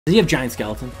Does he have giant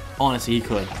skeleton? Honestly, he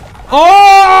could.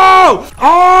 Oh!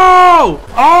 Oh!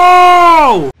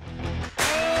 Oh!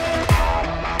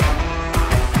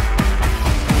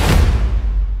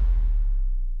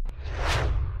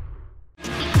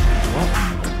 What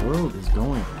in the world is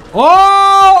going on?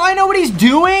 Oh! I know what he's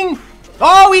doing!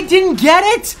 Oh, he didn't get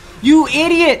it? You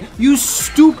idiot! You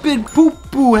stupid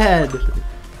poo-poo head!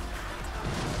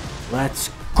 Let's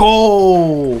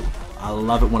go! I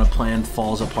love it when a plan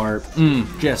falls apart.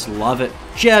 Just love it.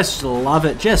 Just love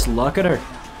it. Just look at her.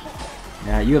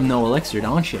 Yeah, you have no elixir,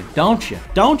 don't you? Don't you?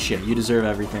 Don't you? You deserve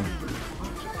everything.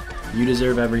 You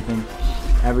deserve everything.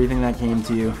 Everything that came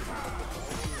to you.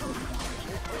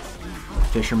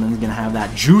 Fisherman's gonna have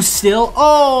that juice still.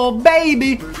 Oh,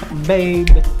 baby! Babe,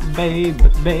 babe,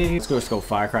 babe. Let's go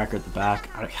Firecracker at the back.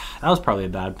 That was probably a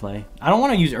bad play. I don't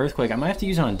want to use Earthquake. I might have to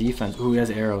use it on defense. Ooh, he has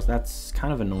arrows. That's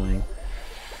kind of annoying.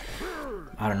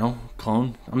 I don't know.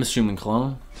 Clone? I'm assuming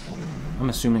clone. I'm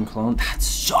assuming clone. That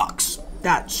sucks.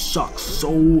 That sucks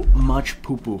so much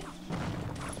poo-poo.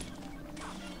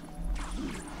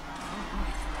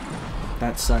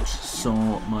 That sucks so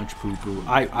much poo-poo.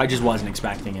 I just wasn't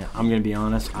expecting it. I'm going to be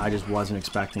honest. I just wasn't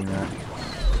expecting that.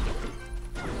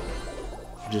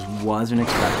 Just wasn't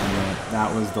expecting that.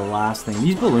 That was the last thing.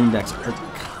 These balloon decks are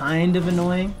kind of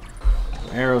annoying.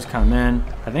 Arrows come in.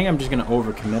 I think I'm just going to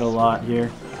overcommit a lot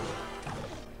here.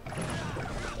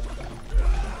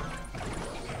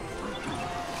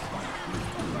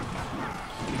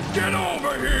 Get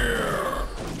over here!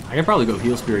 I could probably go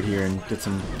Heal Spirit here and get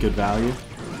some good value.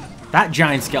 That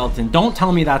giant skeleton, don't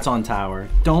tell me that's on tower.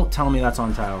 Don't tell me that's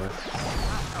on tower.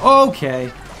 Okay.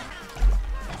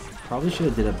 Probably should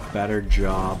have did a better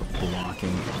job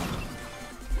blocking.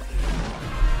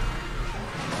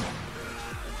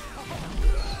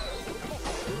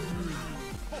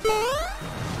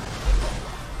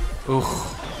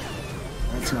 Ugh.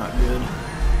 That's not good.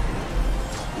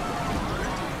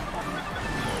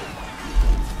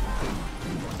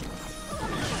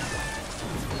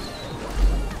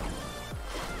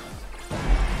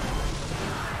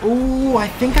 Ooh, I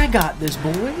think I got this,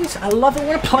 boys. I love it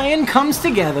when a plan comes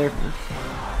together.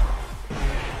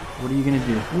 What are you gonna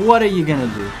do? What are you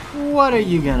gonna do? What are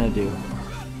you gonna do?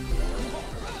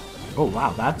 Oh, wow,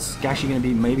 that's actually gonna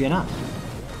be maybe enough.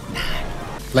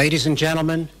 Ladies and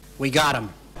gentlemen, we got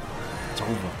him. It's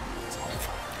over. It's over.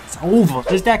 It's over.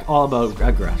 This deck all about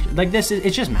aggression. Like this is,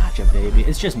 it's just matchup, baby.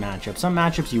 It's just matchup. Some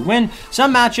matchups you win,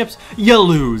 some matchups you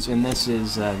lose, and this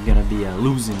is gonna be a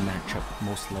losing matchup,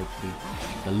 most likely.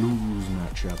 The lose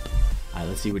matchup. Alright,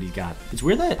 let's see what he's got. It's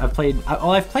weird that I've played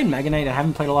Mega Knight. I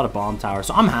haven't played a lot of Bomb Tower,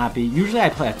 so I'm happy. Usually I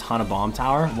play a ton of Bomb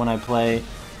Tower when I play.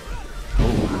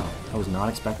 Oh wow, I was not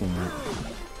expecting that.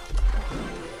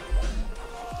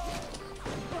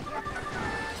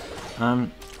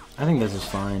 I think this is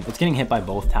fine. It's getting hit by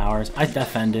both towers. I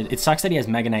defended. It sucks that he has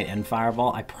Mega Knight and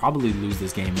Fireball. I probably lose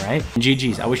this game, right?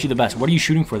 GG's. I wish you the best. What are you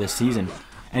shooting for this season?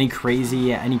 Any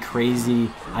crazy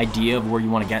idea of where you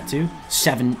want to get to?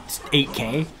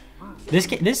 8K?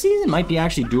 This season might be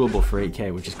actually doable for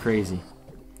 8K, which is crazy.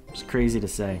 It's crazy to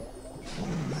say.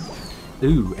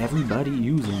 Ooh, everybody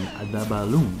using the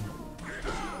balloon.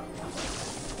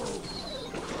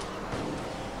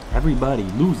 Everybody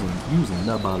using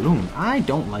the balloon. I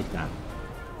don't like that.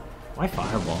 Why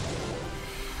Fireball?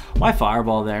 Why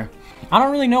Fireball there? I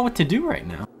don't really know what to do right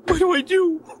now. What do I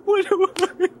do? What do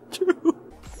I do?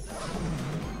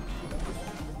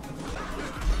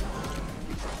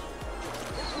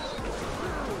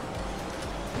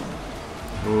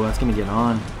 Oh, that's gonna get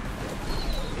on.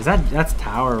 That's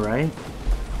tower, right?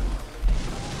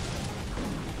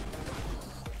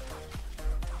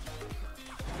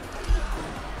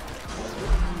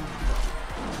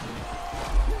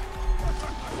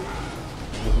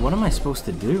 What am I supposed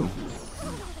to do?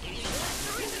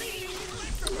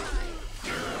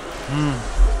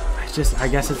 I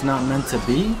guess it's not meant to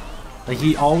be. Like,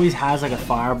 he always has like a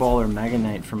Fireball or Mega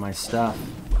Knight for my stuff.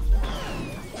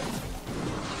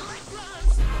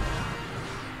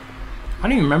 I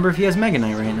don't even remember if he has Mega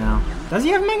Knight right now. Does he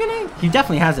have Mega Knight? He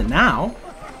definitely has it now.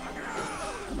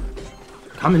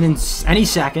 Coming in any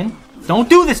second. Don't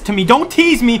do this to me. Don't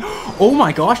tease me. Oh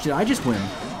my gosh, did I just win?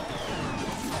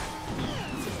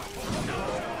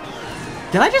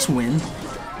 Did I just win?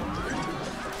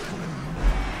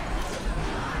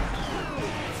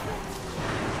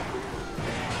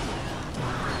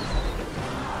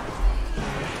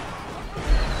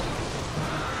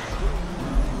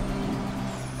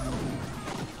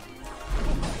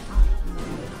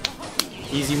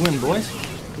 Easy win, boys.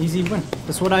 Easy win.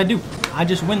 That's what I do. I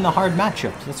just win the hard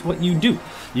matchups. That's what you do.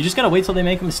 You just gotta wait till they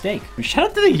make a mistake. Shout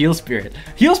out to the Heal Spirit.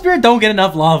 Heal Spirit don't get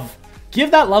enough love.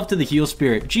 Give that love to the Heal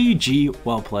Spirit. GG,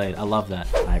 well played. I love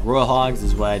that. All right, Royal Hogs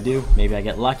is what I do. Maybe I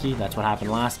get lucky. That's what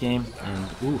happened last game. And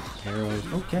ooh, arrows.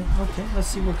 Okay. Let's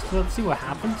see what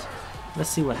happens. Let's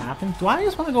see what happens. Do I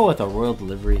just want to go with a Royal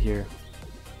Delivery here?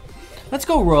 Let's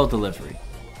go Royal Delivery.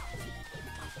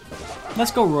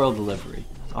 Let's go Royal Delivery.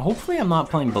 Hopefully I'm not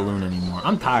playing Balloon anymore.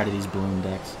 I'm tired of these Balloon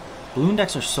decks. Balloon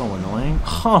decks are so annoying.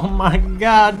 Oh my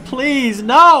god, please,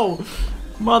 no!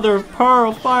 Mother of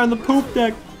Pearl, fire in the poop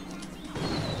deck.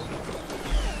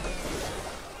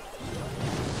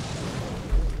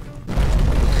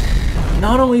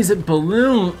 Not only is it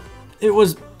Balloon, it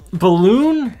was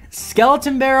Balloon,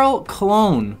 Skeleton Barrel,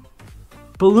 Clone.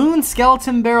 Balloon,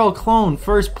 Skeleton Barrel, Clone,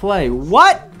 first play.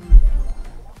 What?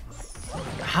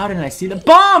 How did I see the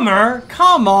Bomber?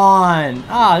 Come on.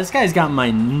 Ah, this guy's got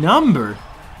my number.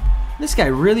 This guy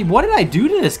really, what did I do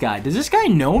to this guy? Does this guy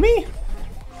know me?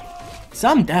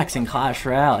 Some decks in Clash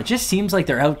Royale, it just seems like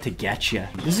they're out to get you.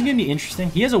 This is gonna be interesting.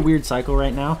 He has a weird cycle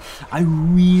right now. I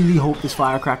really hope this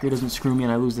Firecracker doesn't screw me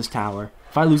and I lose this tower.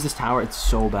 If I lose this tower, it's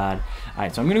so bad. All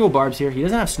right, so I'm gonna go Barbs here. He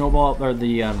doesn't have Snowball or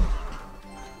the,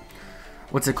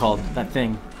 what's it called? That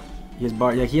thing. He has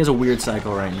yeah, he has a weird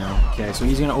cycle right now. Okay, so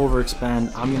he's gonna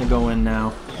overexpend. I'm gonna go in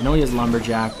now. I know he has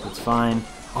Lumberjack. That's fine.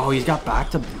 Oh, he's got back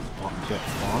to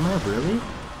Bomber. Really?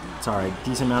 It's all right.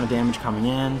 Decent amount of damage coming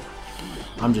in.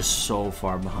 I'm just so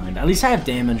far behind. At least I have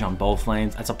damage on both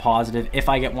lanes. That's a positive. If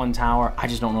I get one tower, I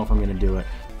just don't know if I'm gonna do it.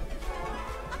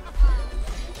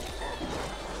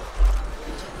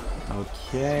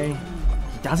 Okay.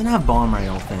 He doesn't have Bomber, I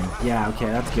don't think. Yeah. Okay,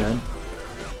 that's good.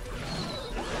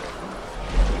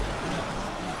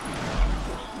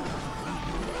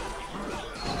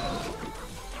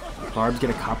 Barbs get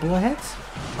a couple of hits.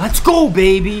 Let's go,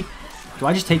 baby! Do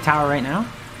I just take tower right now?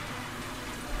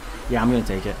 Yeah, I'm gonna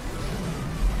take it.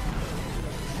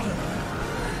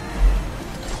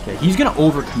 Okay, he's gonna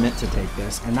overcommit to take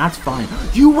this, and that's fine.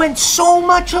 You went so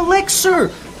much elixir!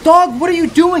 Dog, what are you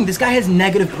doing? This guy has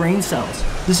negative brain cells.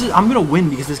 I'm gonna win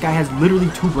because this guy has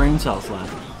literally 2 brain cells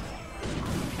left.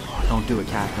 Oh, don't do it,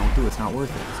 Cat. Don't do it. It's not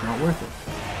worth it. It's not worth it.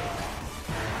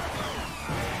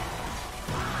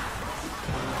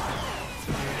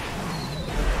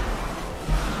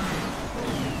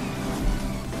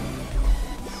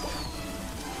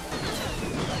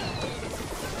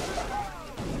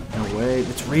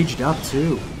 It's raged up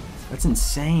too. That's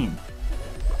insane.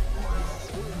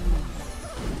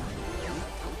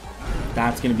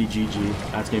 That's gonna be GG.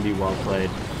 That's gonna be well played.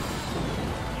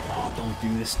 Oh, don't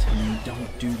do this to me.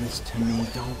 Don't do this to me.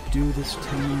 Don't do this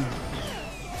to me.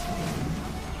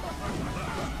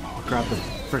 I'll grab the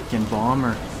freaking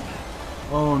Bomber.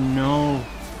 Oh no.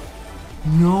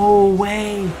 No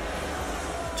way.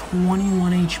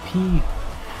 21 HP.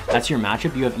 That's your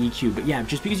matchup. You have EQ. But yeah,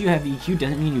 just because you have EQ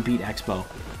doesn't mean you beat Expo.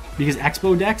 Because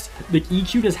Expo decks, the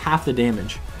EQ does half the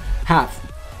damage. Half.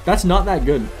 That's not that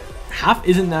good. Half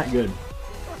isn't that good.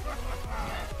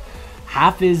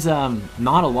 Half is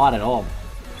not a lot at all.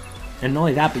 And not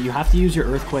only that, but you have to use your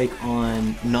Earthquake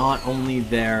on not only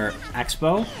their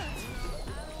Expo.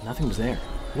 Nothing was there.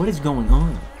 What is going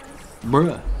on?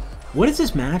 Bruh. What is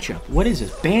this matchup? What is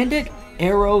this? Bandit?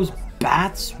 Arrows?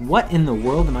 Bats? What in the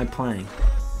world am I playing?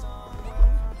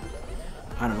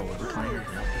 I don't know what we're playing right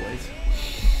now, boys.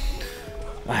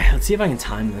 Alright, let's see if I can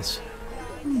time this.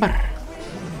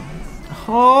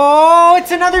 Oh,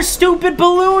 it's another stupid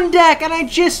balloon deck, and I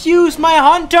just used my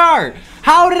Hunter!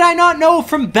 How did I not know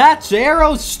from bats,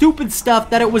 arrows, stupid stuff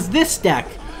that it was this deck?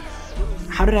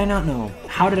 How did I not know?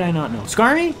 How did I not know?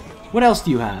 Scar me? What else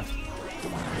do you have?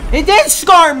 It did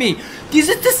scar me! Is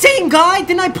it the same guy?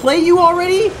 Didn't I play you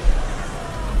already?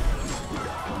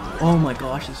 Oh my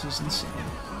gosh, this is insane.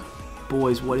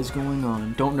 Boys, what is going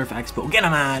on? Don't nerf Expo. Get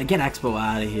him out. Get Expo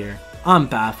out of here. I'm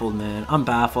baffled, man. I'm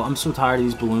baffled. I'm so tired of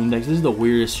these balloon decks. This is the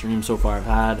weirdest stream so far I've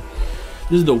had.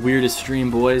 This is the weirdest stream,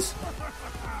 boys.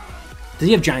 Does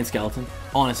he have Giant Skeleton?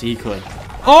 Honestly, he could.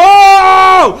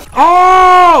 Oh!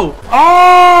 Oh!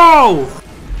 Oh!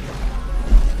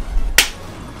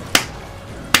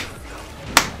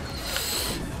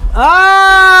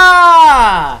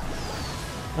 Ah!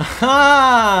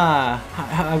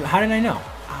 How did I know?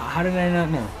 How did I not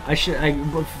know?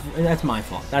 That's my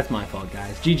fault. That's my fault,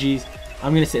 guys. GG's.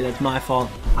 I'm gonna say that's my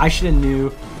fault. I should have knew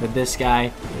that this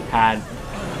guy had,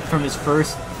 from his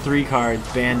first 3 cards,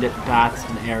 Bandit, Bats,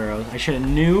 and Arrows. I should have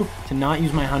knew to not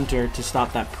use my Hunter to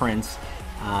stop that Prince,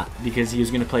 because he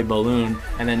was gonna play Balloon,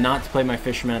 and then not to play my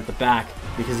Fisherman at the back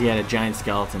because he had a Giant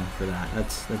Skeleton for that.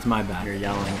 That's my bad. You're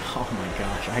yelling. Oh my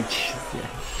gosh. Yeah.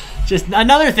 Just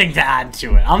another thing to add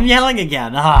to it. I'm yelling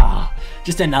again. Ah,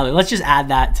 just another. Let's just add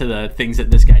that to the things that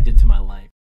this guy did to my